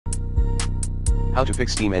How to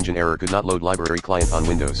fix Steam engine error could not load library client on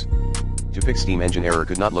Windows. To fix Steam engine error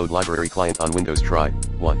could not load library client on Windows, try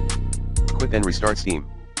 1. Quit and restart Steam.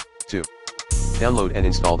 2. Download and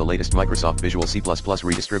install the latest Microsoft Visual C++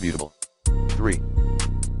 redistributable. 3.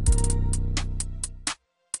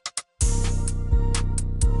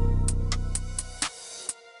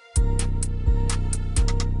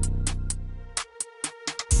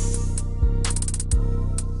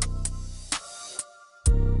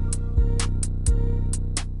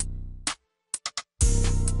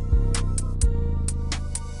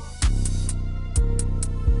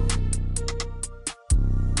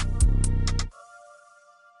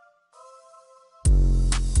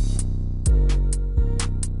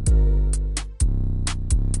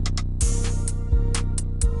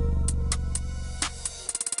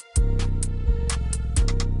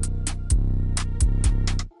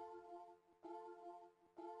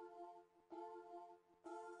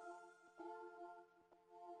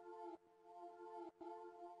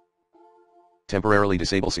 Temporarily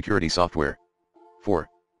disable security software. 4.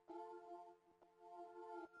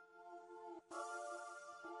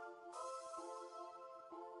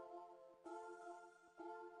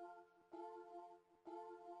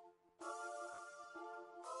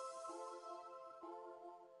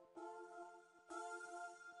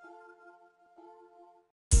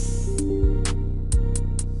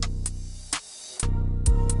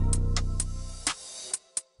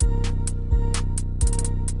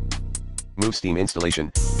 Move Steam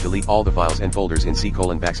installation, delete all the files and folders in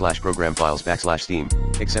C:\program files \Steam,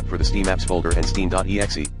 except for the Steam apps folder and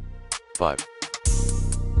steam.exe. 5.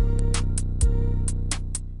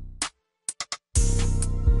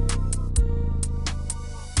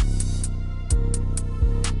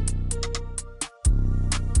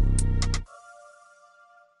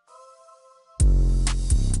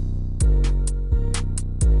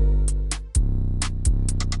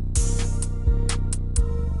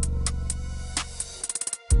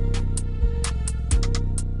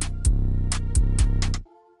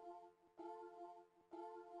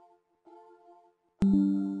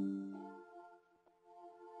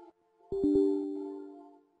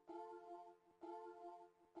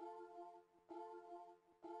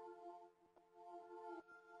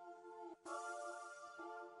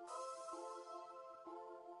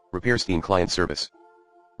 Repair Steam client service.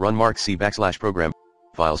 Run mark C:\program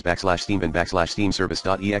files \Steam and \Steam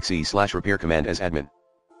service.exe/repair command as admin.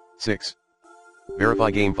 6.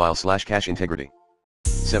 Verify game file /cache integrity.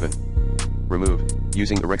 7. Remove,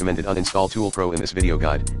 using the recommended Uninstall Tool Pro in this video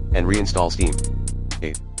guide, and reinstall Steam.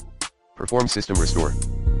 8. Perform system restore.